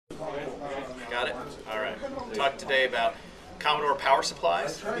Got it? All right. Talk today about Commodore power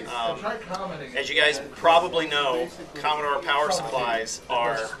supplies. As you guys probably know, Commodore power supplies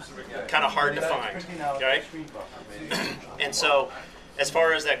are kind of hard to find, okay? And so, as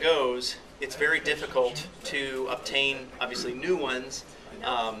far as that goes, it's very difficult to obtain, obviously, new ones,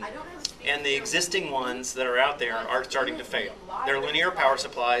 and the existing ones that are out there are starting to fail. They're linear power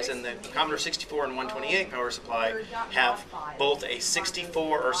supplies, and the Commodore 64 and 128 power supply have both a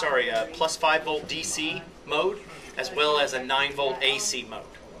a plus 5 volt DC mode as well as a 9 volt AC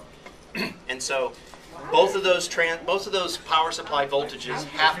mode. And so both of those power supply voltages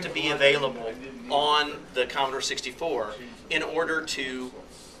have to be available on the Commodore 64 in order to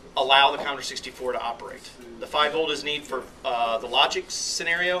allow the Commodore 64 to operate. The 5 volt is needed for the logic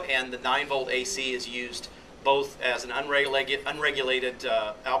scenario, and the 9 volt AC is used both as an unregulated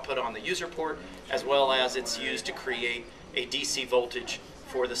output on the user port, as well as it's used to create a DC voltage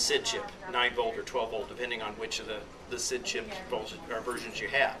for the SID chip, 9 volt or 12 volt, depending on which of the SID chip voltage or versions you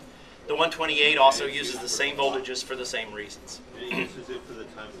have. The 128 also uses the same voltages for the same reasons. It uses it for the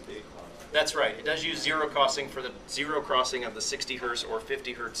time of day clock. That's right. It does use zero crossing for the zero crossing of the 60 hertz or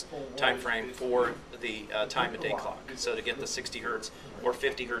 50 hertz time frame for the time of day clock. So to get the 60 hertz or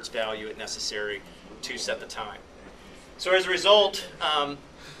 50 hertz value it necessary to set the time. So as a result,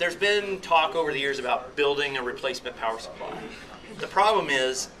 there's been talk over the years about building a replacement power supply. The problem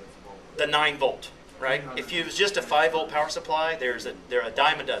is the 9 volt, right? If it was just a 5 volt power supply, they're a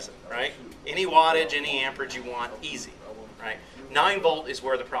dime a dozen, right? Any wattage, any amperage you want, easy, right? 9 volt is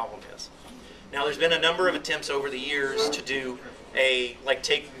where the problem is. Now there's been a number of attempts over the years to do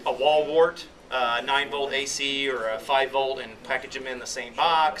take a wall wart, 9 volt AC or a 5 volt and package them in the same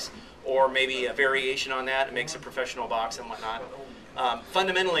box, or maybe a variation on that. It makes a professional box and whatnot.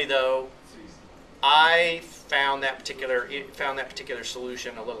 Fundamentally though, I found that particular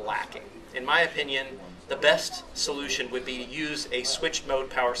solution a little lacking. In my opinion, the best solution would be to use a switch mode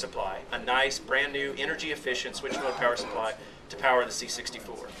power supply, a nice, brand new, energy efficient switch mode power supply to power the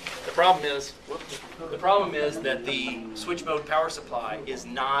C64. The problem is that the switch mode power supply is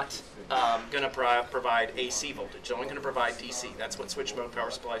not going to provide AC voltage. It's only going to provide DC. That's what switch mode power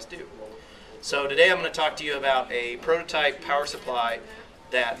supplies do. So today I'm going to talk to you about a prototype power supply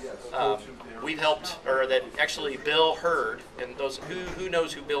that we've helped, or that actually Bill Hurd, and those who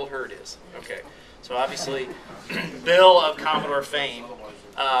knows who Bill Hurd is? Okay, so obviously Bill of Commodore fame,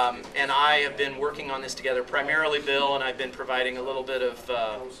 and I have been working on this together. Primarily Bill, and I've been providing a little bit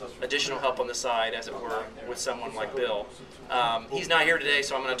of additional help on the side, as it were, with someone like Bill. He's not here today,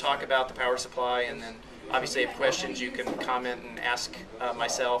 so I'm going to talk about the power supply, and then obviously if questions you can comment and ask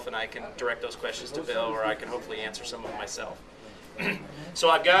myself, and I can direct those questions to Bill, or I can hopefully answer some of them myself.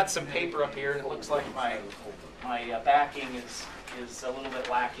 So I've got some paper up here, and it looks like my backing is a little bit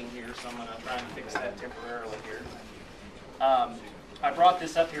lacking here, so I'm going to try and fix that temporarily here. I brought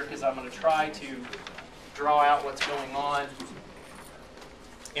this up here because I'm going to try to draw out what's going on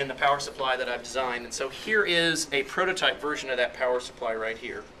in the power supply that I've designed. And so here is a prototype version of that power supply right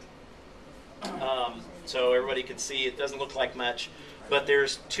here. So everybody can see it doesn't look like much, but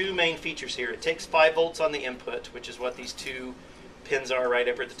there's two main features here. It takes 5 volts on the input, which is what these two pins are right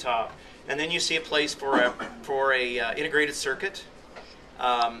up at the top. And then you see a place for a integrated circuit,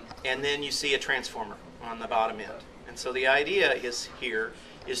 and then you see a transformer on the bottom end. And so the idea is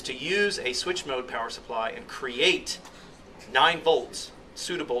to use a switch mode power supply and create 9 volts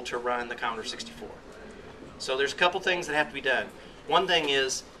suitable to run the Commodore 64. So there's a couple things that have to be done. One thing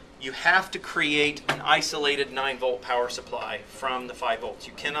is you have to create an isolated 9 volt power supply from the 5 volts.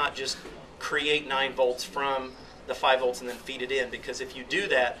 You cannot just create 9 volts from the 5 volts and then feed it in, because if you do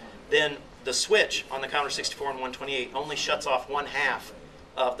that, then the switch on the Commodore 64 and 128 only shuts off 1/2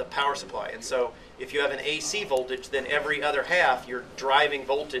 of the power supply. And so if you have an AC voltage, then every other half you're driving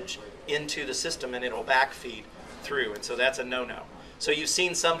voltage into the system and it'll backfeed through. And so that's a no-no. So you've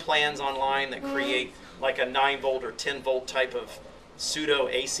seen some plans online that create like a 9 volt or 10 volt type of pseudo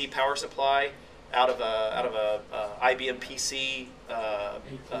AC power supply out of a IBM PC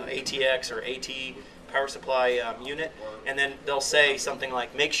ATX or AT power supply unit, and then they'll say something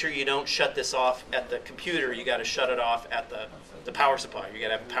like, make sure you don't shut this off at the computer, you got to shut it off at the power supply. You got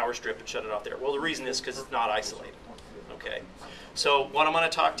to have a power strip and shut it off there. Well, the reason is because it's not isolated. Okay, so what I'm going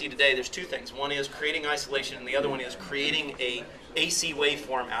to talk to you today, there's two things. One is creating isolation, and the other one is creating a AC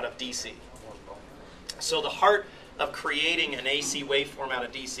waveform out of DC. So the heart of creating an AC waveform out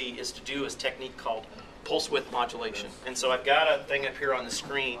of DC is to do a technique called pulse width modulation. And so I've got a thing up here on the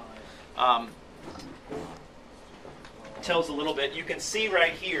screen. Tells a little bit. You can see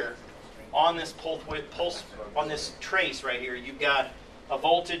right here on this on this trace right here, you've got a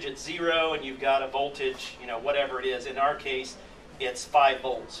voltage at 0 and you've got a voltage, you know, whatever it is. In our case, it's 5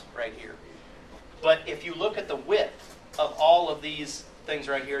 volts right here. But if you look at the width of all of these things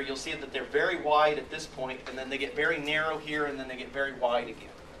right here, you'll see that they're very wide at this point, and then they get very narrow here, and then they get very wide again.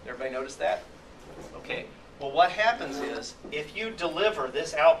 Everybody notice that? Okay. Well, what happens is, if you deliver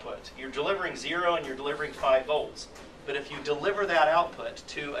this output, you're delivering 0 and you're delivering 5 volts. But if you deliver that output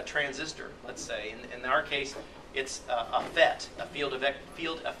to a transistor, let's say, in our case, it's a FET, a field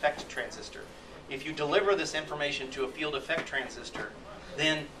effect transistor. If you deliver this information to a field effect transistor,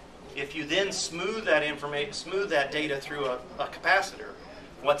 then if you then smooth that data through a capacitor,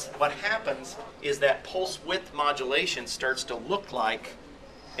 what happens is that pulse width modulation starts to look like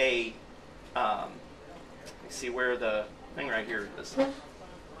a see where the thing right here is.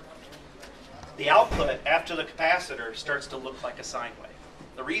 The output after the capacitor starts to look like a sine wave.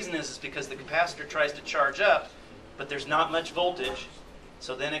 The reason is because the capacitor tries to charge up, but there's not much voltage,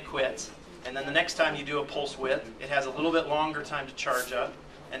 so then it quits. And then the next time you do a pulse width, it has a little bit longer time to charge up.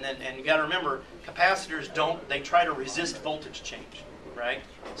 And you got to remember, capacitors they try to resist voltage change, right?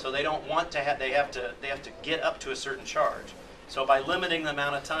 So they don't want to have they have to get up to a certain charge. So by limiting the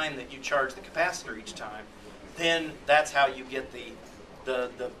amount of time that you charge the capacitor each time, then that's how you get the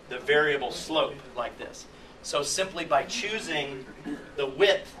variable slope like this. So simply by choosing the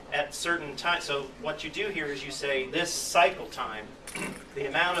width at certain times, so what you do here is you say this cycle time, the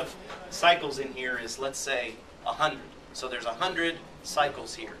amount of cycles in here is, let's say, 100. So there's 100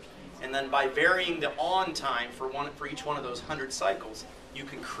 cycles here. And then by varying the on time for each one of those 100 cycles, you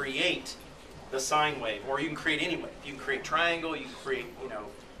can create the sine wave, or you can create any wave. You can create triangle, you can create, you know,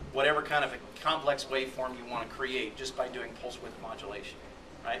 whatever kind of a complex waveform you want to create just by doing pulse width modulation,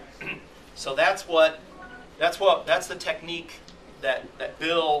 right? So that's the technique that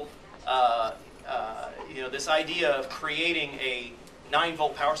Bill, you know, this idea of creating a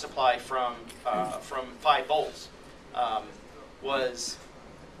 9-volt power supply from 5 volts was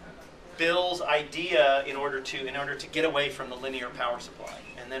Bill's idea in order to get away from the linear power supply.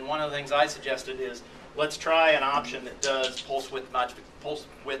 And then one of the things I suggested is, let's try an option that does pulse width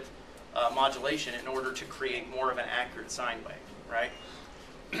modulation in order to create more of an accurate sine wave, right?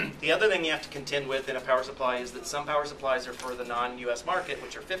 The other thing you have to contend with in a power supply is that some power supplies are for the non-US market,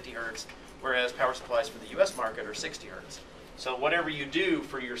 which are 50 hertz, whereas power supplies for the US market are 60 hertz. So whatever you do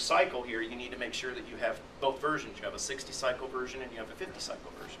for your cycle here, you need to make sure that you have both versions. You have a 60 cycle version and you have a 50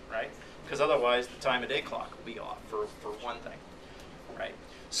 cycle version, right? Because otherwise the time of day clock will be off for one thing, right?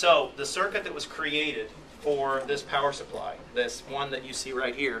 So the circuit that was created for this power supply, this one that you see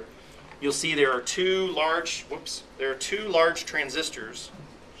right here, you'll see there are two large transistors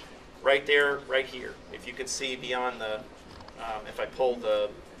right there, right here. If you can see beyond the, if I pull the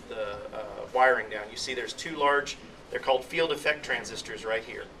wiring down, you see there's two large, they're called field effect transistors right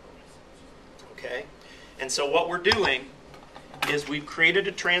here. Okay? And so what we're doing is we've created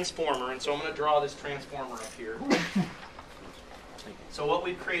a transformer, and so I'm going to draw this transformer up here. So what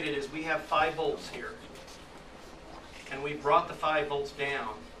we've created is we have 5 volts here. And we brought the 5 volts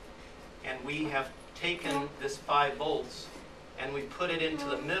down, and we have taken this 5 volts and we put it into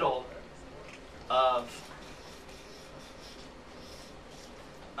the middle of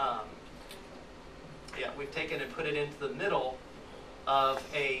we've taken and put it into the middle of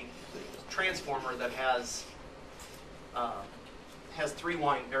a transformer that has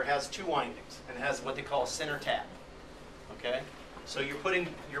two windings and has what they call a center tap. Okay, so you're putting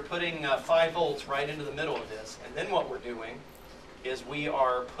 5 volts right into the middle of this, and then what we're doing is we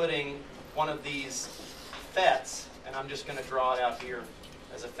are putting one of these FETs, and I'm just going to draw it out here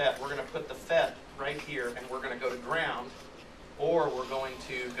as a FET. We're going to put the FET right here, and we're going to go to ground, or we're going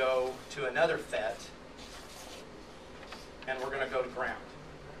to go to another FET, and we're going to go to ground.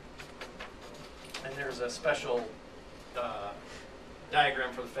 And there's a special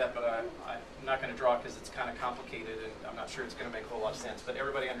diagram for the FET, but I'm not going to draw it because it's kind of complicated, and I'm not sure it's going to make a whole lot of sense. But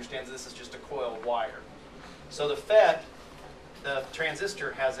everybody understands this is just a coiled wire. So the FET, the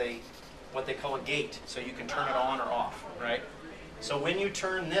transistor, has what they call a gate, so you can turn it on or off, right? So when you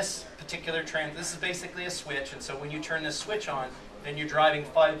turn this particular this is basically a switch, and so when you turn this switch on, then you're driving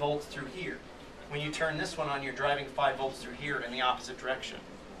 5 volts through here. When you turn this one on, you're driving 5 volts through here in the opposite direction,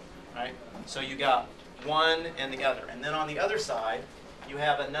 right? So you got one and the other. And then on the other side, you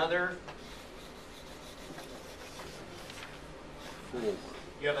have another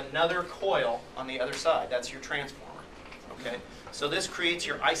coil on the other side. That's your transformer, okay? So this creates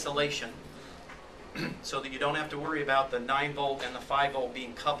your isolation so that you don't have to worry about the 9 volt and the 5 volt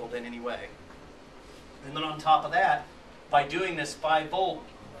being coupled in any way. And then on top of that, by doing this 5 volt,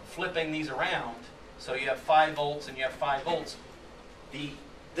 flipping these around, so you have 5 volts and you have 5 volts,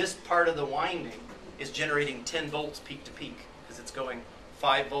 this part of the winding is generating 10 volts peak to peak because it's going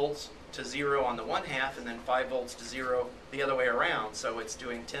 5 volts to 0 on the one half and then 5 volts to 0 the other way around. So it's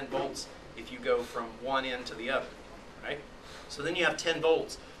doing 10 volts if you go from one end to the other, right? So then you have 10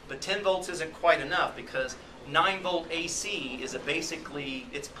 volts. But 10 volts isn't quite enough because 9 volt AC is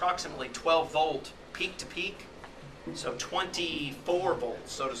it's approximately 12 volt peak to peak. So 24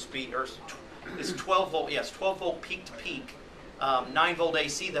 volts, so to speak, or it's 12 volt, yes, 12 volt peak to peak. 9 volt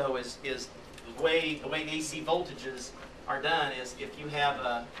AC though is the way AC voltages are done is if you have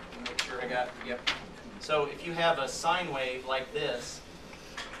a, make sure I got, yep. So if you have a sine wave like this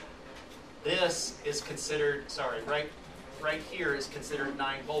is considered, sorry, right here is considered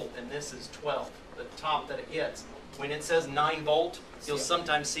 9 volt and this is 12, the top that it gets. When it says 9 volt, you'll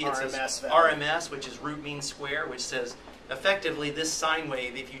sometimes see it says RMS, which is root mean square, which says effectively this sine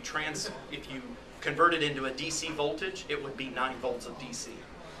wave, if you convert it into a DC voltage, it would be 9 volts of DC.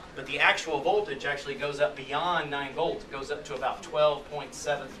 But the actual voltage actually goes up beyond 9 volts. It goes up to about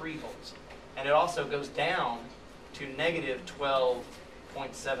 12.73 volts. And it also goes down to negative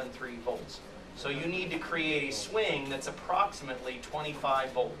 12.73 volts. So you need to create a swing that's approximately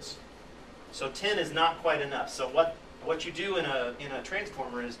 25 volts. So 10 is not quite enough. So what you do in a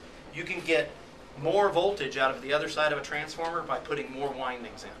transformer is you can get more voltage out of the other side of a transformer by putting more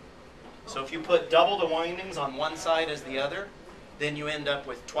windings in. So if you put double the windings on one side as the other, then you end up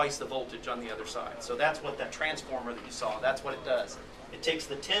with twice the voltage on the other side. So that's what that transformer that you saw, that's what it does. It takes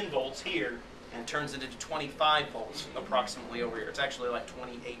the 10 volts here and turns it into 25 volts approximately over here. It's actually like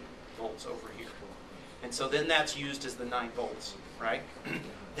 28 volts over here. And so then that's used as the 9 volts, right?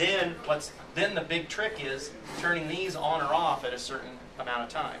 Then the big trick is turning these on or off at a certain amount of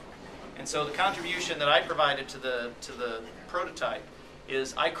time. And so the contribution that I provided to the prototype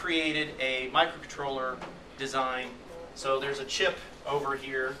is I created a microcontroller design. So there's a chip over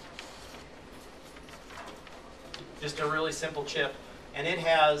here, just a really simple chip, and it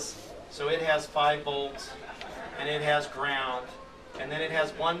has 5 volts, and it has ground, and then it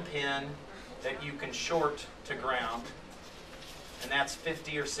has one pin that you can short to ground, and that's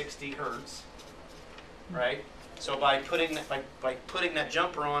 50 or 60 hertz, right? So by putting that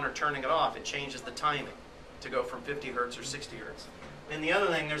jumper on or turning it off, it changes the timing to go from 50 hertz or 60 hertz. And the other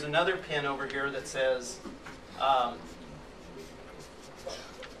thing, there's another pin over here that says,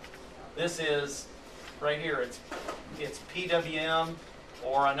 this is, right here, it's PWM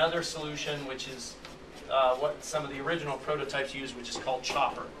or another solution, which is what some of the original prototypes use, which is called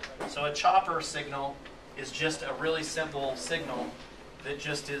chopper. So a chopper signal is just a really simple signal that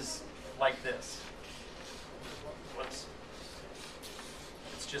just is like this. Whoops.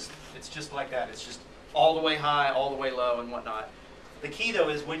 It's just like that. It's just all the way high, all the way low, and whatnot. The key, though,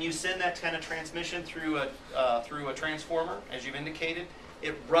 is when you send that kind of transmission through a transformer, as you've indicated,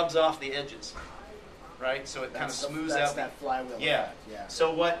 it rubs off the edges, right? So it kind of smooths out. That flywheel. Yeah. Effect, yeah.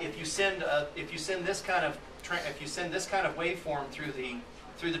 So what if you send this kind of waveform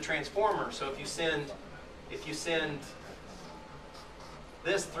through the transformer? So if you send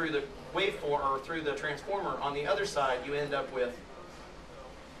this through the waveform or through the transformer on the other side, you end up with,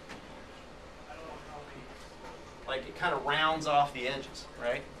 like, it kind of rounds off the edges,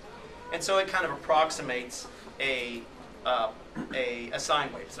 right? And so it kind of approximates a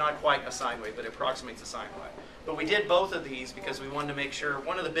sine wave. It's not quite a sine wave, but it approximates a sine wave. But we did both of these because we wanted to make sure,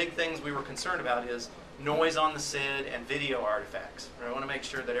 one of the big things we were concerned about is noise on the SID and video artifacts. I want to make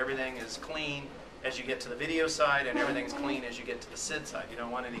sure that everything is clean as you get to the video side and everything's clean as you get to the SID side. You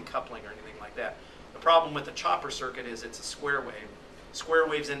don't want any coupling or anything like that. The problem with the chopper circuit is it's a square wave. Square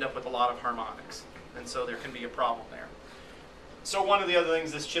waves end up with a lot of harmonics, and so there can be a problem there. So one of the other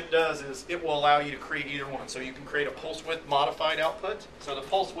things this chip does is it will allow you to create either one. So you can create a pulse width modified output. So the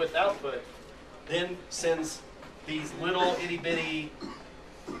pulse width output then sends these little itty bitty,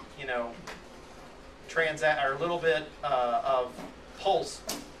 a little bit of pulse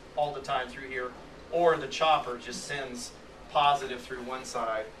all the time through here, or the chopper just sends positive through one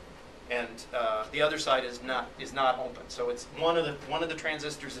side, and the other side is not open. So it's one of the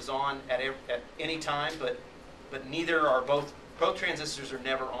transistors is on at any time, but neither are both transistors are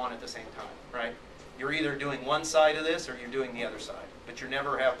never on at the same time, right? You're either doing one side of this or you're doing the other side, but you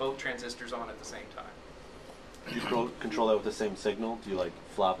never have both transistors on at the same time. Do you control that with the same signal? Do you like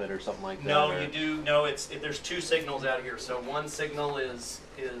flop it or something like that? No, you do. No, there's two signals out here. So one signal is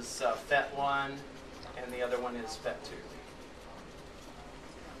FET1, and the other one is FET2.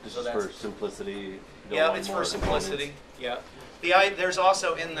 Just so for simplicity. Yeah, it's for simplicity. Yeah. There's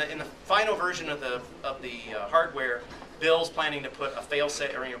also in the final version of the hardware, Bill's planning to put a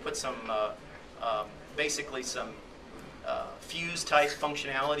failsafe, or put some basically some fuse type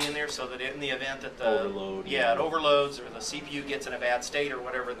functionality in there, so that in the event that the Overload. it overloads or the CPU gets in a bad state or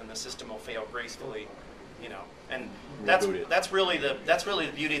whatever, then the system will fail gracefully, you know. And that's really the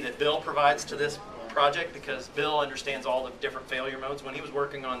beauty that Bill provides to this project, because Bill understands all the different failure modes. When he was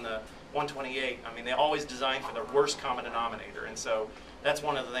working on the 128, I mean, they always design for the worst common denominator, and so that's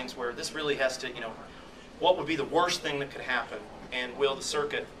one of the things where this really has to, you know, what would be the worst thing that could happen, and will the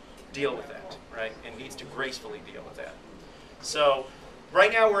circuit deal with that, right? And needs to gracefully deal with that. So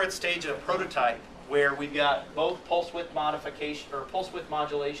right now we're at stage of prototype where we've got both pulse width modification or pulse width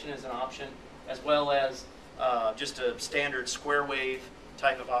modulation as an option, as well as just a standard square wave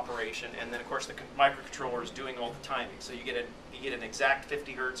type of operation, and then of course the microcontroller is doing all the timing. So you get an exact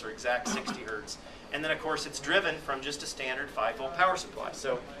 50 hertz or exact 60 hertz, and then of course it's driven from just a standard 5-volt power supply.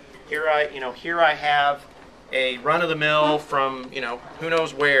 So here I have a run-of-the-mill from, you know, who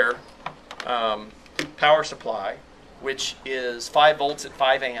knows where power supply, which is 5 volts at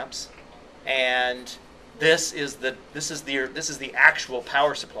 5 amps, and this is the actual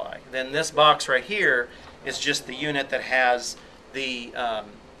power supply. Then this box right here is just the unit that has the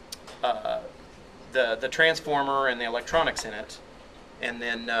transformer and the electronics in it, and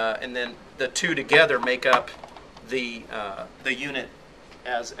then the two together make up the unit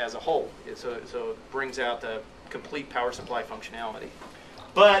as a whole. So it brings out the complete power supply functionality.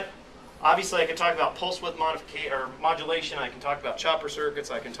 But obviously, I can talk about pulse width modification or modulation. I can talk about chopper circuits.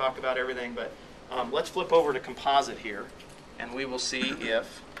 I can talk about everything. But let's flip over to composite here, and we will see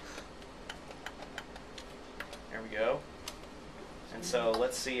if. There we go. And so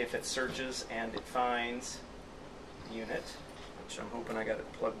let's see if it searches and it finds the unit, which I'm hoping I got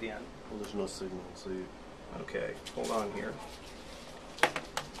it plugged in. Well, there's no signal, so you... Okay, hold on here.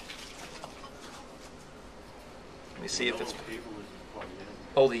 Let me see if it's...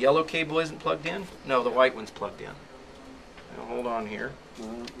 Oh, the yellow cable isn't plugged in? No, the white one's plugged in. Now, hold on here.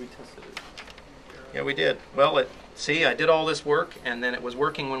 We tested it. Yeah, we did. Well, see, I did all this work, and then it was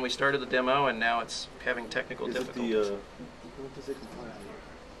working when we started the demo, and now it's having technical difficulties. What does it comply to?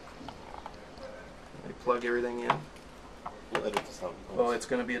 They plug everything in. We'll edit this out. Well, it's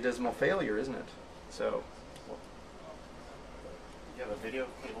going to be a dismal failure, isn't it? So... You have a video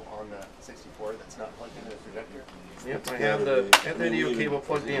cable on the 64 that's not plugged into the projector? Yep, I have the video cable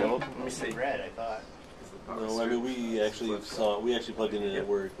plugged in. Let me see. Red, I thought. No, I mean we actually plugged it in at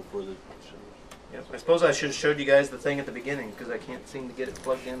work before the show. Yep. I suppose I should have showed you guys the thing at the beginning, because I can't seem to get it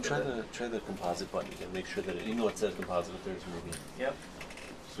plugged in. Try the composite button again. Make sure that it says composite if there's maybe. Yep.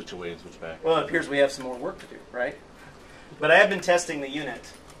 Switch away and switch back. Well, it appears we have some more work to do, right? But I have been testing the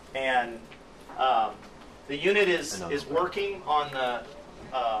unit, and the unit is working on the.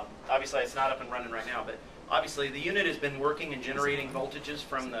 Obviously, it's not up and running right now, but obviously the unit has been working and generating voltages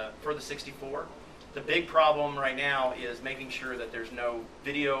for the 64. The big problem right now is making sure that there's no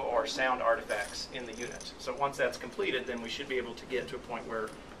video or sound artifacts in the unit. So once that's completed, then we should be able to get to a point where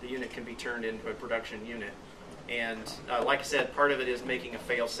the unit can be turned into a production unit. And like I said, part of it is making a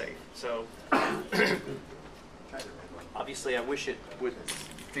fail-safe. So obviously, I wish it would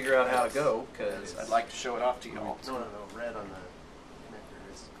figure out how to go, because I'd like to show it off to you all. No, red on the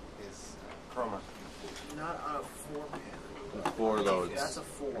connector is chroma. Not on a 4-pan. 4 loads. That's a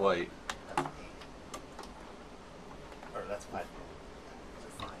 4. White. Or that's 5. Is it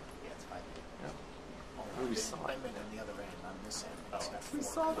 5? Yeah, it's 5. Oh, we saw it. I meant on the other end, on this end. Oh, It's we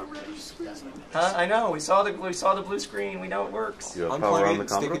 4. saw the red screen. Huh? I know. We saw the blue screen. We know it works. You have power on the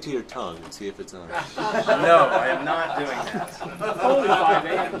stick it to your tongue and see if it's on. No, I am not doing that. Only 5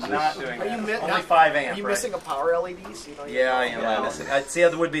 amps. I'm not doing Are that. you Only 5 amp. Are you right? missing a power LED? So you don't Yeah, I am. I'm missing. See,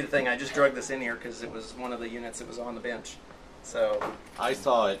 that would be the thing. I just drug this in here because it was one of the units that was on the bench. So. I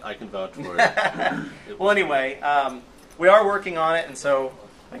saw it. I can vouch for it. Well, anyway, we are working on it, and so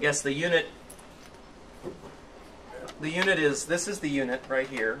I guess the unit. This is the unit right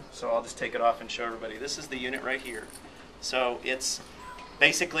here. So I'll just take it off and show everybody. This is the unit right here. So it's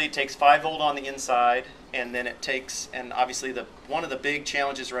basically it takes 5 volt on the inside, and then it takes, and obviously one of the big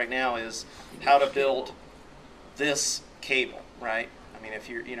challenges right now is how to build this cable, right? I mean, if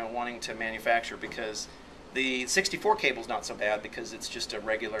you're wanting to manufacture, because the 64 cable is not so bad because it's just a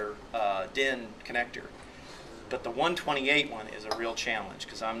regular DIN connector. But the 128 one is a real challenge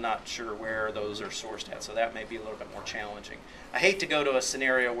because I'm not sure where those are sourced at, so that may be a little bit more challenging. I hate to go to a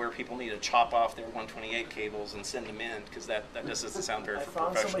scenario where people need to chop off their 128 cables and send them in, because that just doesn't sound very I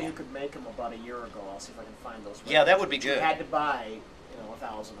found professional. somebody who could make them about a year ago. I'll see if I can find those. Yeah, that would be You good. had to buy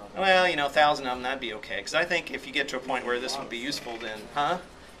 1,000 of them. Well, 1,000 of them, that'd be okay. Because I think if you get to a point where this would be useful, then, huh?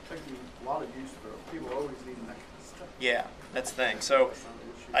 There's a lot of use for people always needing that kind of stuff. Yeah, that's the thing. So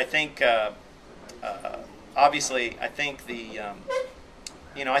I think obviously, I think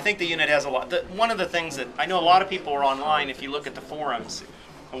I think the unit has a lot. One of the things that I know a lot of people are online, if you look at the forums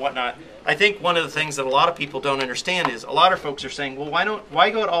and whatnot, I think one of the things that a lot of people don't understand is a lot of folks are saying, well, why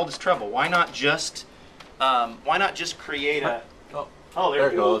go to all this trouble? Why not just create a? Oh, there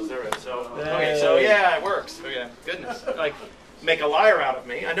it goes. There it is. So okay, so yeah, it works. Okay, goodness, like make a liar out of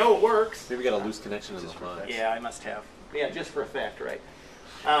me. I know it works. Maybe we got a loose connection in those lines. Yeah, I must have. Yeah, just for effect, right?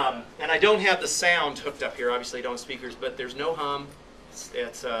 And I don't have the sound hooked up here. Obviously, I don't have speakers, but there's no hum.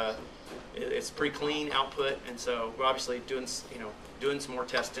 It's pretty clean output, and so we're obviously doing some more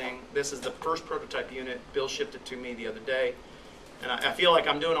testing. This is the first prototype unit. Bill shipped it to me the other day, and I feel like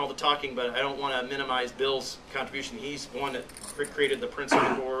I'm doing all the talking, but I don't want to minimize Bill's contribution. He's the one that created the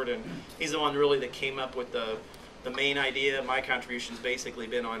principal board, and he's the one really that came up with the main idea. My contribution's basically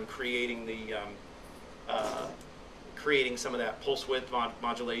been on creating creating some of that pulse width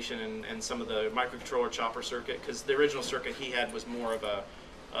modulation and some of the microcontroller chopper circuit, because the original circuit he had was more of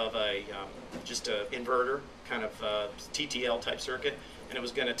a just a inverter kind of TTL type circuit, and it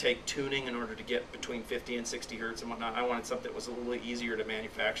was going to take tuning in order to get between 50 and 60 hertz and whatnot. I wanted something that was a little easier to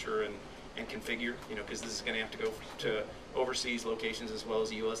manufacture and configure, because this is going to have to go to overseas locations as well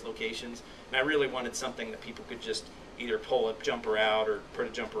as U.S. locations, and I really wanted something that people could just either pull a jumper out or put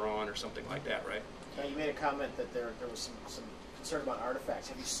a jumper on or something like that, right? Now, you made a comment that there was some concern about artifacts.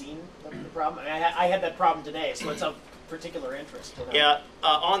 Have you seen the problem? I mean, I had that problem today, so it's of particular interest. Yeah,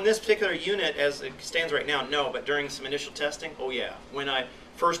 on this particular unit, as it stands right now, no. But during some initial testing, oh yeah. When I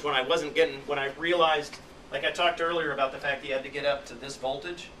realized, like I talked earlier about the fact that you had to get up to this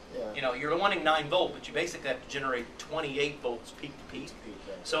voltage. Yeah. You're wanting 9 volt, but you basically have to generate 28 volts peak to peak.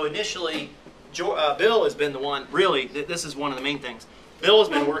 So initially, Bill has been the one. Really, this is one of the main things. Bill has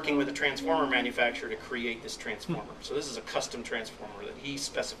been working with a transformer manufacturer to create this transformer. So this is a custom transformer that he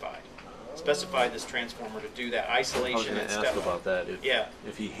specified. Specified this transformer to do that isolation and step. I was going to ask about that.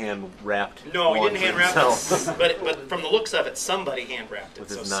 If he hand wrapped. No, he didn't hand wrap it. But from the looks of it, somebody hand wrapped it.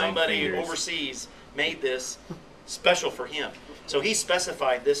 So somebody overseas made this special for him. So he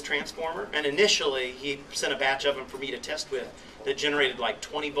specified this transformer, and initially he sent a batch of them for me to test with that generated like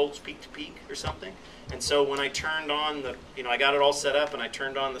 20 volts peak to peak or something. And so when I turned on I got it all set up and I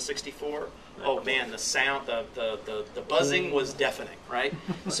turned on the 64, oh man, the sound, the buzzing was deafening, right?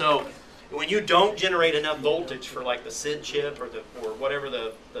 So when you don't generate enough voltage for like the SID chip or whatever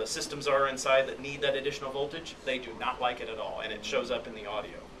the systems are inside that need that additional voltage, they do not like it at all, and it shows up in the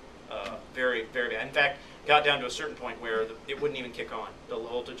audio. Very, very bad. In fact, got down to a certain point where it wouldn't even kick on. The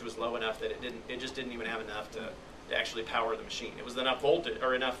voltage was low enough that it just didn't even have enough to actually power the machine. It was enough voltage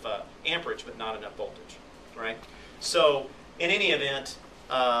or enough amperage, but not enough voltage, right? So in any event,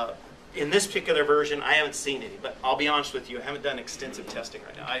 in this particular version, I haven't seen any, but I'll be honest with you, I haven't done extensive testing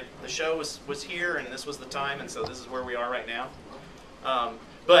right now. The show was here, and this was the time, and so this is where we are right now.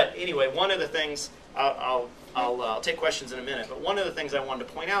 But anyway, one of the things, I'll take questions in a minute, but one of the things I wanted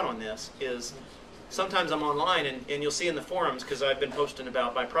to point out on this is sometimes I'm online, and you'll see in the forums, because I've been posting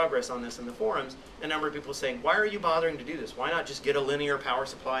about my progress on this in the forums, a number of people saying, why are you bothering to do this? Why not just get a linear power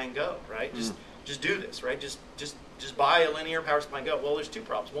supply and go, right? Just do this, right? Just buy a linear power supply and go. Well, there's two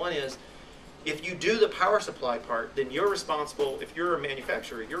problems. One is, if you do the power supply part, then you're responsible, if you're a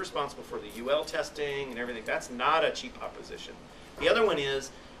manufacturer, you're responsible for the UL testing and everything. That's not a cheap proposition. The other one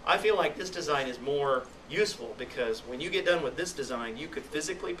is, I feel like this design is more useful because when you get done with this design, you could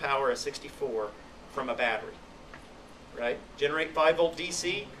physically power a 64 from a battery, right? Generate 5 volt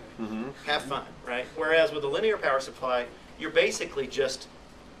DC, have fun, right? Whereas with a linear power supply, you're basically just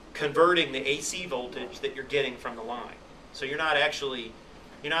converting the AC voltage that you're getting from the line. So you're not actually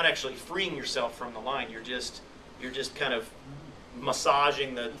freeing yourself from the line. You're just kind of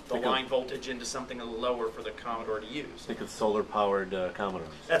massaging the line voltage into something a little lower for the Commodore to use. Think of solar-powered Commodores.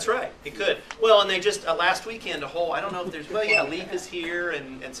 That's right. It could. Well, and they just, last weekend, I don't know if there's, well, yeah, Leaf is here,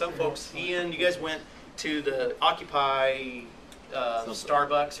 and some folks, Ian, you guys went to the Occupy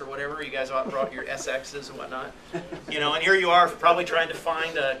Starbucks or whatever. You guys brought your SXs and whatnot. And here you are probably trying to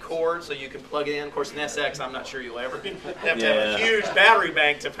find a cord so you can plug it in. Of course, an SX, I'm not sure you'll ever have to have a huge battery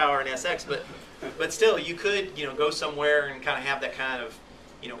bank to power an SX, but still, you could, go somewhere and kind of have that kind of,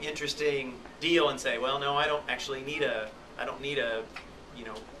 interesting deal and say, well, no, I don't need a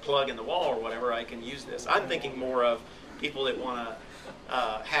plug in the wall or whatever. I can use this. I'm thinking more of people that want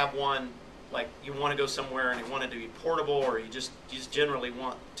to have one, like you want to go somewhere and you want it to be portable, or you just generally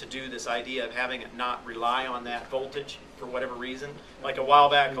want to do this idea of having it not rely on that voltage for whatever reason. Like a while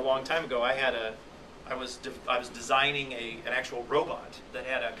back, a long time ago, I was designing an actual robot that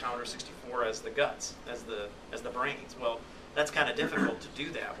had a Commodore 64 as the guts, as the brains. Well, that's kind of difficult to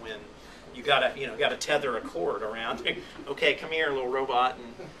do that you gotta tether a cord around. Okay, come here, little robot,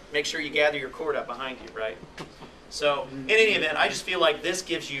 and make sure you gather your cord up behind you, right? So in any event, I just feel like this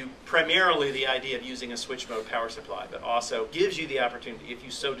gives you primarily the idea of using a switch mode power supply, but also gives you the opportunity, if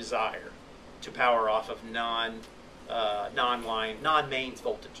you so desire, to power off of non-mains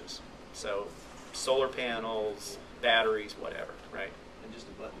voltages. So solar panels, batteries, whatever, right? And just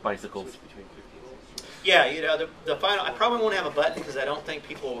a button. Bicycles. Switch between 50 and 60. Yeah, you know, the final, I probably won't have a button because I don't think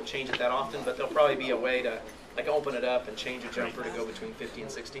people will change it that often, but there'll probably be a way to like open it up and change a jumper to go between 50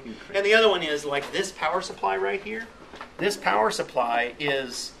 and 60. And the other one is like this power supply right here. This power supply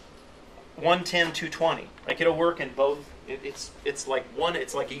is 110, 220. Like it'll work in both. It's like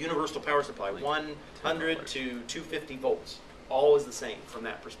a universal power supply, 100 to 250 volts. All is the same from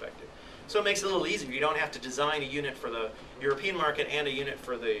that perspective. So it makes it a little easier. You don't have to design a unit for the European market and a unit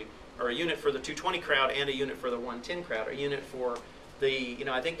for the 220 crowd and a unit for the 110 crowd. A unit for the,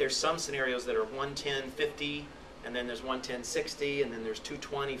 I think there's some scenarios that are 110, 50, and then there's 110, 60, and then there's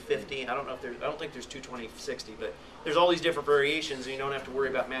 220, 50. I don't think there's 220, 60, but there's all these different variations, and you don't have to worry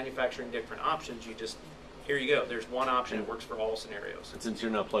about manufacturing different options. You just, here you go. There's one option. It works for all scenarios. And since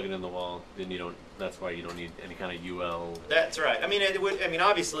you're not plugging in the wall, then that's why you don't need any kind of UL. That's right. I mean,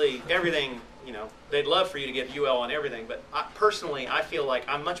 obviously, everything, they'd love for you to get UL on everything, but personally, I feel like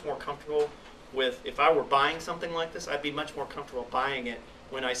I'm much more comfortable with, if I were buying something like this, I'd be much more comfortable buying it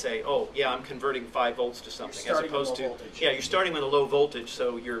when I say, oh, yeah, I'm converting 5 volts to something, as opposed to, yeah, you're starting with a low voltage,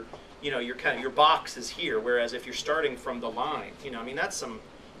 so your box is here, whereas if you're starting from the line, that's some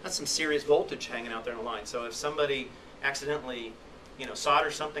serious voltage hanging out there in the line. So if somebody accidentally,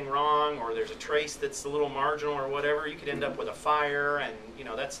 solders something wrong, or there's a trace that's a little marginal or whatever, you could end up with a fire, and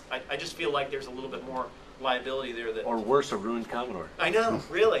I just feel like there's a little bit more liability there. That, or worse, a ruined Commodore. I know,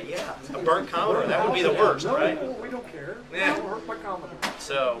 really, yeah, a burnt Commodore, that would be the worst, right? No, we don't care. Yeah. Don't hurt my Commodore.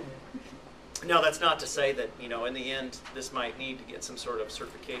 So, no, that's not to say that, in the end, this might need to get some sort of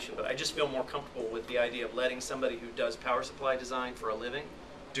certification, but I just feel more comfortable with the idea of letting somebody who does power supply design for a living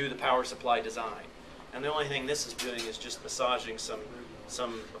do the power supply design. And the only thing this is doing is just massaging some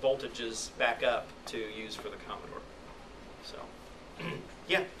voltages back up to use for the Commodore. So,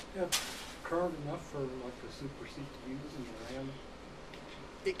 yeah. Yeah, current enough for like a Super CPUs and the RAM.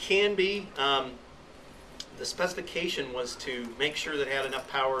 It can be. The specification was to make sure that it had enough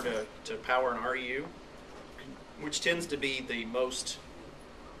power to power an REU, which tends to be the most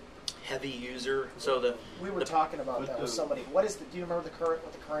heavy user. So we were talking about that with somebody. Do you remember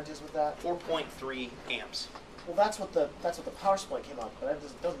what the current is with that? 4.3 amps. Well, that's what the power supply came out, but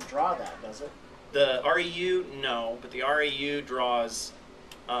it doesn't draw that, does it? The REU, no, but the REU draws.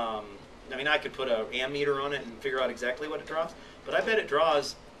 I could put an ammeter on it and figure out exactly what it draws, but I bet it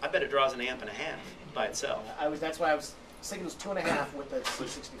draws an amp and a half by itself. That's why I was thinking it was 2.5 with the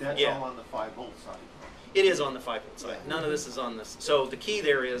C64. That's Yeah. all on the 5-volt side. It is on the 5-volt side. None of this is on this. So the key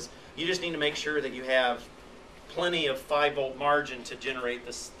there is you just need to make sure that you have plenty of 5-volt margin to generate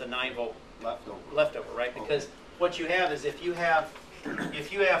the 9-volt leftover, right? Because what you have is if you have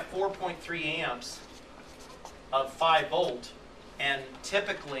 4.3 amps of 5-volt, and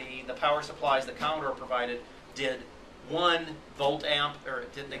typically the power supplies that Commodore provided did 1 volt amp, or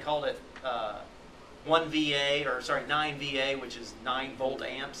they called it 9 VA, which is 9 volt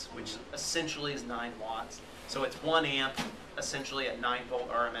amps, which essentially is 9 watts. So it's 1 amp essentially at 9 volt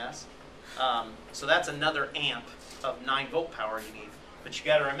RMS. So that's another amp of 9 volt power you need. But you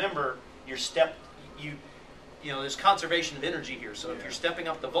got to remember there's conservation of energy here. So if you're stepping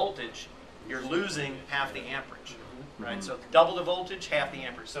up the voltage, you're losing half the amperage, right? So double the voltage, half the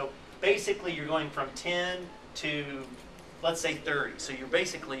amperage. So basically you're going from 10 to, let's say, 30. So you're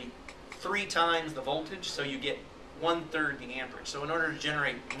basically 3 times the voltage, so you get 1/3 the amperage. So in order to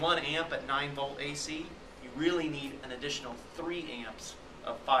generate 1 amp at 9 volt AC, you really need an additional 3 amps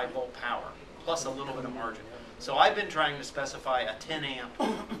of 5 volt power, plus a little bit of margin. So I've been trying to specify a 10 amp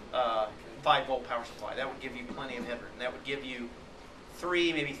 5 volt power supply. That would give you plenty of headroom. That would give you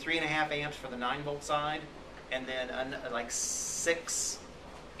 3, maybe 3.5 amps for the 9 volt side, and then like 6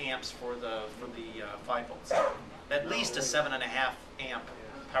 amps for the 5 volt side. At least a 7.5 amp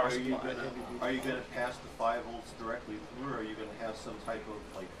power supply. Are you going to pass the 5 volts directly through, or are you going to have some type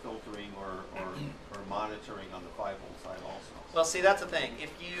of like filtering or monitoring on the 5 volt side also? Well, see, that's the thing.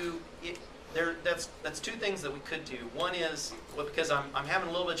 That's 2 things that we could do. One is, because I'm having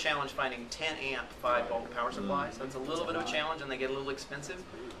a little bit of challenge finding 10 amp 5 volt power supplies. That's a little bit of a challenge, and they get a little expensive.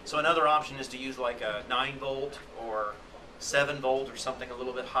 So another option is to use like a 9 volt or 7 volt or something a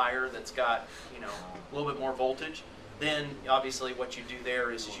little bit higher that's got a little bit more voltage. Then obviously what you do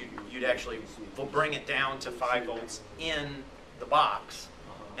there is you'd actually bring it down to 5 volts in the box,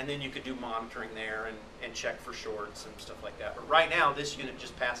 and then you could do monitoring there and check for shorts and stuff like that. But right now, this unit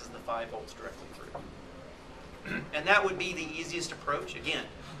just passes the 5 volts directly through. And that would be the easiest approach. Again,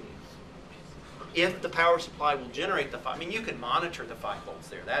 if the power supply will generate the 5, I mean, you can monitor the 5 volts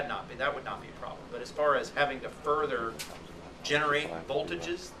there. That would not be a problem. But as far as having to further generate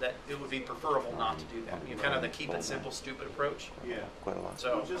voltages, that it would be preferable not to do that. You kind of the keep it simple, stupid approach. Yeah. Quite a lot.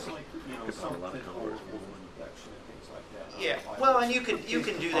 So Well, just like, some controls protection and things like that. yeah, well, and you can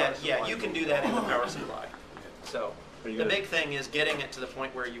do that. Yeah, you can do that in the power supply. So the big thing is getting it to the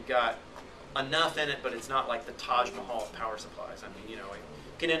point where you've got enough in it, but it's not like the Taj Mahal of power supplies. I mean, you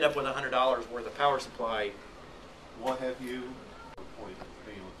can end up with $100 worth of power supply. What have you, 3.7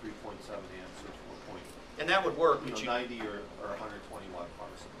 amps or 4 point, And that would work, but 90 or 120 watt power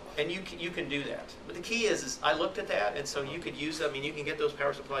supply. and you can do that. But the key is I looked at that, and so you could use. I mean, you can get those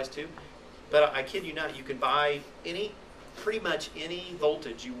power supplies too. But I kid you not, you can buy pretty much any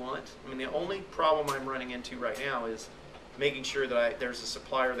voltage you want. I mean, the only problem I'm running into right now is making sure that there's a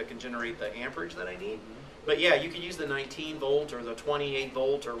supplier that can generate the amperage that I need. But yeah, you can use the 19 volt or the 28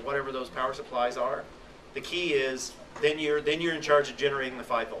 volt or whatever those power supplies are. The key is then you're in charge of generating the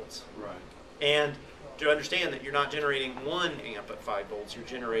 5 volts. Right. And to understand that you're not generating 1 amp at 5 volts, you're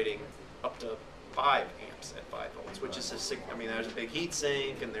generating up to 5 amps at 5 volts, which is I mean, there's a big heat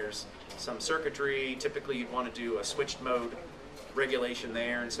sink and there's some circuitry. Typically, you'd want to do a switched mode regulation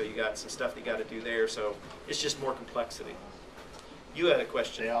there, and so you got some stuff that you got to do there. So it's just more complexity. You had a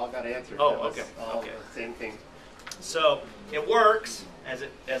question. They all got answered. Oh, That was okay, all okay. the same thing. So it works, as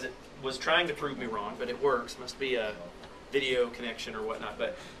it was trying to prove me wrong, but it works. Must be a video connection or whatnot.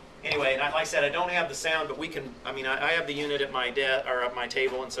 But anyway, and like I said, I don't have the sound, but we can. I mean, I have the unit at my or at my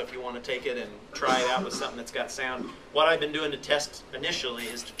table, and so if you want to take it and try it out with something that's got sound, what I've been doing to test initially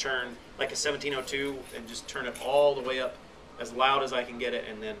is to turn like a 1702 and just turn it all the way up as loud as I can get it,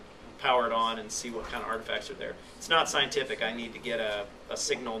 and then power it on and see what kind of artifacts are there. It's not scientific. I need to get a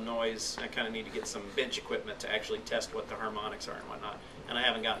signal noise. I kind of need to get some bench equipment to actually test what the harmonics are and whatnot. And I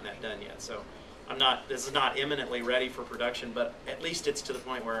haven't gotten that done yet. So this is not imminently ready for production, but at least it's to the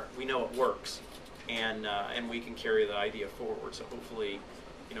point where we know it works, and we can carry the idea forward. So hopefully,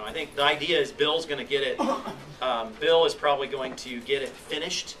 I think the idea is Bill's going to get it. Bill is probably going to get it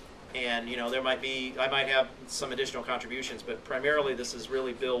finished. And I might have some additional contributions, but primarily this is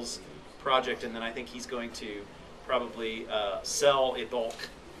really Bill's project, and then I think he's going to probably sell a bulk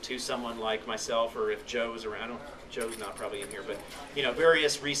to someone like myself, or if Joe's around. Joe's not probably in here, but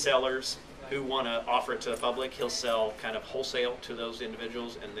various resellers who want to offer it to the public. He'll sell kind of wholesale to those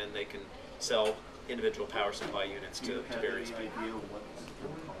individuals, and then they can sell individual power supply units to various people. Idea what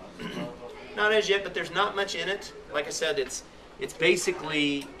it's going to cost? Not as yet, but there's not much in it. Like I said, it's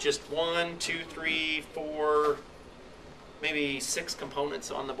basically just 1, 2, 3, 4, maybe 6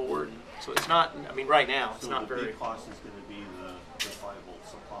 components on the board. So it's not. I mean, right now it's not the very. big cost is going to be the 5 volt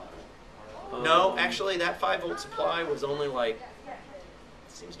supply. No, actually, that 5 volt supply was only like.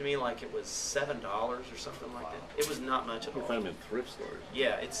 It seems to me like it was $7 or something like that. It was not much at You all. find them in thrift stores.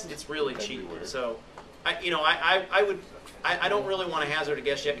 Yeah, it's really cheap. Everywhere. So, I don't really want to hazard a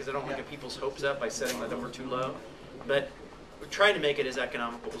guess yet because I don't want to get people's hopes up by setting the number too low. But we're trying to make it as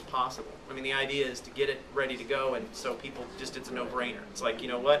economical as possible. I mean, the idea is to get it ready to go, and so people it's a no-brainer. It's like,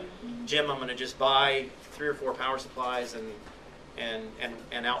 what, Jim, I'm going to just buy 3 or 4 power supplies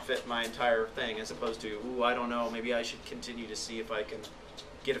and outfit my entire thing, as opposed to, I don't know, maybe I should continue to see if I can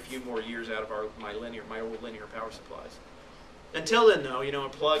get a few more years out of my old linear power supplies. Until then, though, a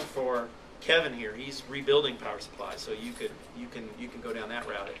plug for Kevin here. He's rebuilding power supplies, so you can go down that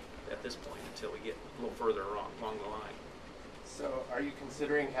route at this point until we get a little further along the line. So, are you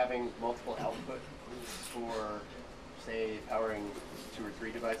considering having multiple output for, say, powering 2 or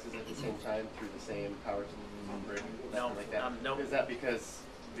 3 devices at the same time through the same power grid? No, like that? no. Is that because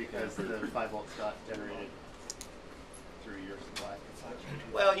the 5 volts got generated through your supply?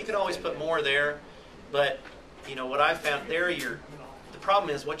 Well, you can always put more there, but what I found there, the problem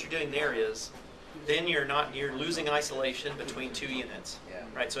is what you're doing there is then you're losing isolation between 2 units. Yeah.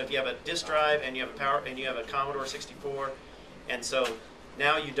 Right. So if you have a disk drive and you have a Commodore 64, and so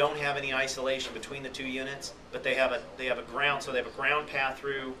now you don't have any isolation between the 2 units, but they have a ground, so they have a ground path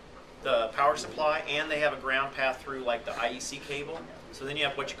through the power supply, and they have a ground path through like the IEC cable. So then you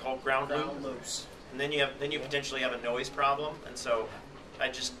have what you call ground loops, and then you potentially have a noise problem. And so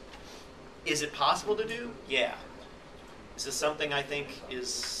is it possible to do? Yeah. Is this something I think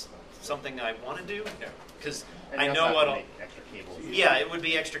is something I want to do? No, because I know what. Extra cables. Yeah, it would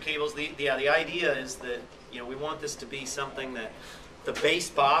be extra cables. The idea is that we want this to be something that the base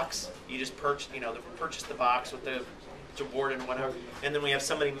box you just purchase the box with the to board and whatever. And then we have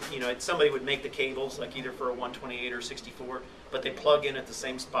somebody, somebody would make the cables, like either for a 128 or 64, but they plug in at the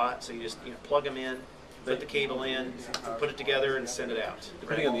same spot. So you just plug them in, put the cable in, put it together, and send it out.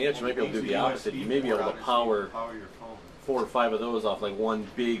 Depending on the inch, you might be able to do the opposite. You may be able to power your phone. 4 or 5 of those off like one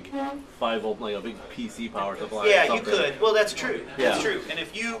big 5-volt, like a big PC power supply. Yeah, or you something. could. Well, that's true. That's Yeah. true. And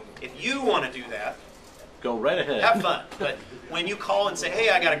if you want to do that, Go right ahead. have fun. But when you call and say,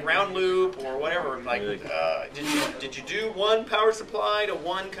 "Hey, I got a ground loop" or whatever, like, did you do one power supply to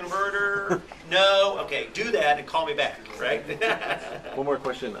one converter? No. Okay, do that and call me back. Right. One more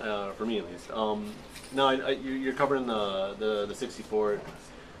question for me at least. Now you're covering the 64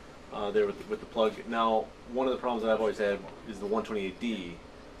 there with the plug. Now one of the problems that I've always had is the 128D,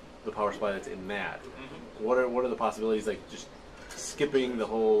 the power supply that's in that. Mm-hmm. What are the possibilities, like just skipping the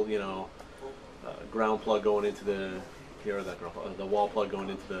whole ground plug going into the the wall plug going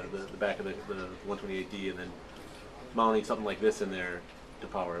into the back of the 128D, and then mounting something like this in there to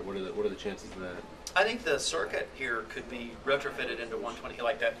power it? What are the chances of that? I think the circuit here could be retrofitted into 120,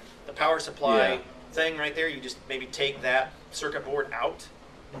 like that. The power supply thing right there, you just maybe take that circuit board out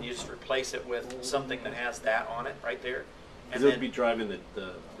and you just replace it with something that has that on it right there. Because it would be driving the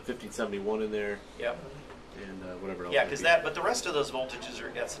 1571 in there. Yep. And whatever else. Yeah, because but the rest of those voltages are,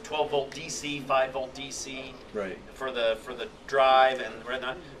 that's a 12-volt DC, 5-volt DC. Right. For the drive and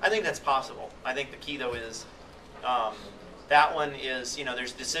whatnot. I think that's possible. I think the key though is that one is,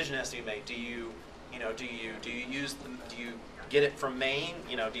 there's a decision has to be made. Do you get it from main?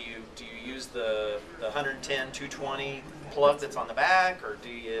 Do you use the 110 220 plug that's on the back, or do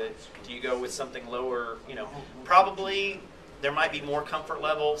you go with something lower? Probably there might be more comfort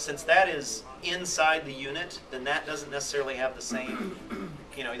level, since that is inside the unit. Then that doesn't necessarily have the same.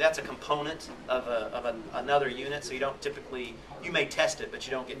 That's a component of another unit, so you don't typically, you may test it, but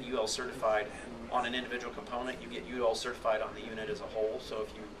you don't get UL certified on an individual component. You get UL certified on the unit as a whole. So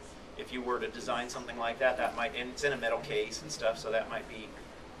if you were to design something like that, and it's in a metal case and stuff, so that might be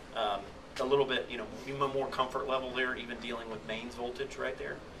a little bit, more comfort level there, even dealing with mains voltage right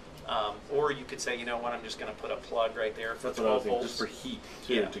there. Or you could say, you know what, I'm just going to put a plug right there for That's 12 what I was thinking, volts. just for heat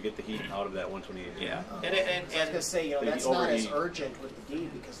too, to get the heat out of that 128. Yeah, I was going to say, Maybe that's not as overheat. urgent with the D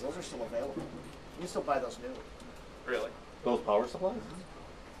because those are still available. You can still buy those new. really. Those power supplies?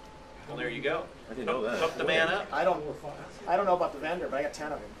 Well, there you go. I didn't know that. Hook the man up. I don't know about the vendor, but I got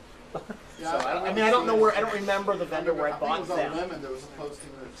 10 of them. Yeah, So I don't know where. I don't remember the vendor where I think it bought was on them. Lemon, there was a posting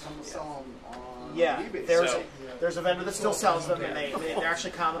that someone sell them on Yeah, eBay. there's a vendor that still sells them, and they're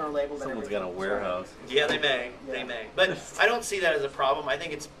actually common or labeled. and Someone's got a everything. warehouse. Yeah, they may. Yeah. They may. But I don't see that as a problem. I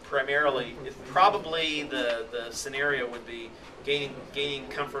think it's probably the scenario would be gaining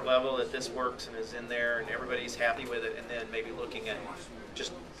comfort level that this works and is in there and everybody's happy with it, and then maybe looking at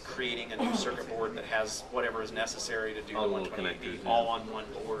just creating a new circuit board that has whatever is necessary to do All the the little 128D connectors, yeah. all on one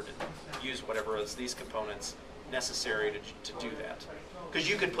board, and use whatever is these components necessary to do that. Because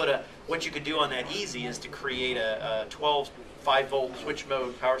you could what you could do on that easy is to create a 12 5-volt switch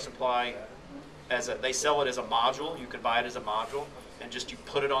mode power supply. They sell it as a module. You can buy it as a module, and just you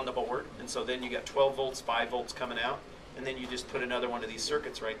put it on the board, and so then you got 12 volts, 5 volts coming out, and then you just put another one of these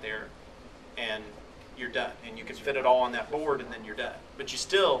circuits right there, and you're done. And you can fit it all on that board, and then you're done. But you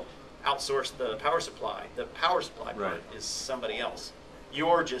still outsource the power supply. The power supply part Right. is somebody else.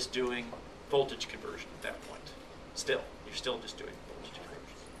 You're just doing voltage conversion at that point. You're still just doing voltage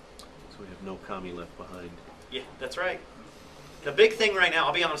conversion. So we have no commie left behind. Yeah, that's right. The big thing right now,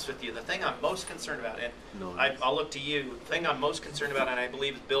 I'll be honest with you, the thing I'm most concerned about, and No, I'll look to you, the thing I'm most concerned about, and I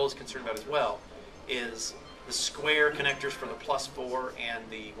believe Bill is concerned about as well, is the square connectors for the +4 and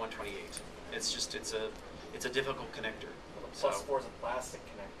the 128. It's just, it's a difficult connector. Plus 4 is a plastic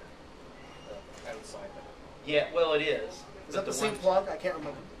connector, the outside of it. Yeah, well it is. Is that the same plug? I can't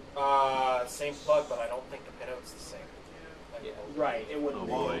remember. Same plug, but I don't think the pinout's the same. Yeah. Right, it wouldn't Oh,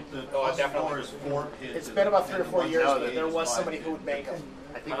 be. boy. The Oh, plus definitely. 4 is 4 pins. It's been about 3 or 4 years, but Nowadays, there was it's somebody 5 who would make them.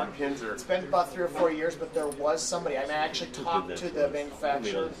 I think the pins are. It's been about 3 or 4 years, but there was somebody. I actually Who did talked that to for the us?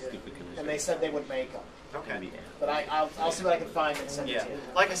 manufacturer, Who made all these stupid connectors? and they said they would make them. Okay. But I'll see what I can find and send it Yeah, to you.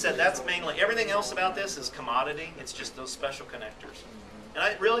 like I said, that's mainly, everything else about this is commodity. It's just those special connectors. And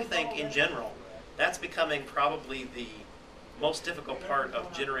I really think, in general, that's becoming probably the most difficult part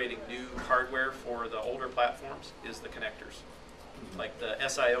of generating new hardware for the older platforms is the connectors. Like the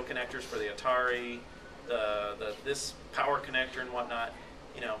SIO connectors for the Atari, this power connector and whatnot.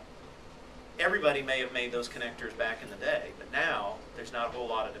 Everybody may have made those connectors back in the day, but now there's not a whole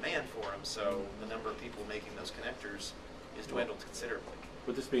lot of demand for them, so the number of people making those connectors is dwindled considerably.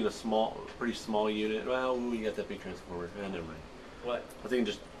 With this being pretty small unit, well, we got that big transformer. Never mind. What? I think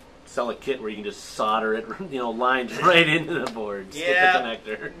just sell a kit where you can just solder it, lined right into the board. Yeah. Stick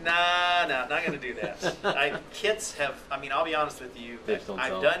the connector. Nah, not going to do that. Kits have, I'll be honest with you. They just don't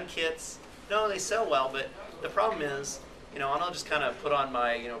I've sell. done kits. No, they sell well, but the problem is, and I'll just kind of put on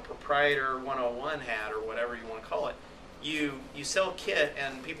my, proprietor 101 hat or whatever you want to call it. You sell a kit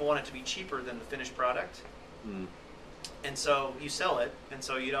and people want it to be cheaper than the finished product. Mm. And so you sell it, and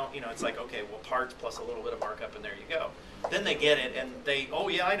so you don't, it's like, okay, well, parts plus a little bit of markup, and there you go. Then they get it, and they, oh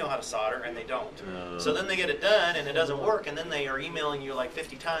yeah, I know how to solder, and they don't. So then they get it done, and it doesn't work, and then they are emailing you like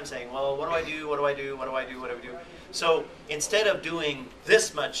 50 times saying, well, what do I do, what do I do, what do I do, what do I do? So instead of doing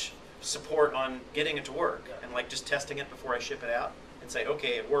this much support on getting it to work, and like just testing it before I ship it out, and say,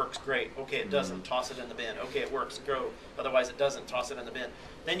 okay, it works, great, okay, it doesn't, toss it in the bin, okay, it works, go, otherwise it doesn't, toss it in the bin.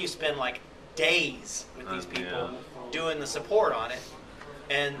 Then you spend like days with these people doing the support on it,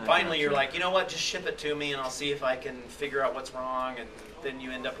 and finally you're like, you know what, just ship it to me and I'll see if I can figure out what's wrong, and then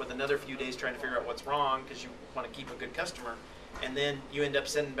you end up with another few days trying to figure out what's wrong because you want to keep a good customer, and then you end up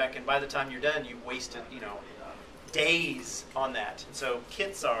sending back, and by the time you're done you've wasted days on that. And so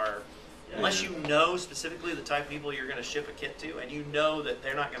kits are, unless you know specifically the type of people you're going to ship a kit to, and you know that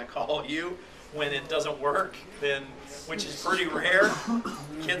they're not going to call you when it doesn't work, then, which is pretty rare,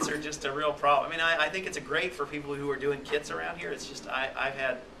 kits are just a real problem. I think it's great for people who are doing kits around here. It's just I've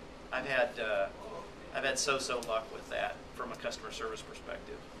had so luck with that from a customer service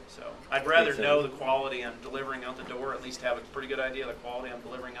perspective. So I'd rather know the quality I'm delivering out the door, at least have a pretty good idea of the quality I'm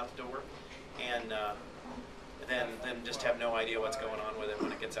delivering out the door, and then just have no idea what's going on with it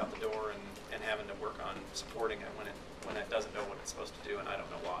when it gets out the door, and having to work on supporting it when it doesn't know what it's supposed to do, and I don't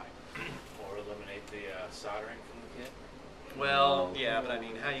know why. Or eliminate the soldering from the kit. Well, yeah, but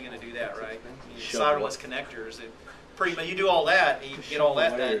how are you going to do that, right? Shove Solderless connectors. Pretty much, you do all that, and you get all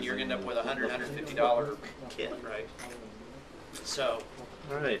that done, you're going to end up with a $100, $150 kit, right? So,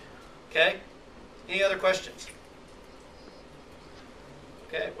 All right. okay. Any other questions?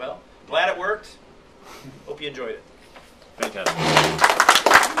 Okay, well, glad it worked. Hope you enjoyed it. Fantastic.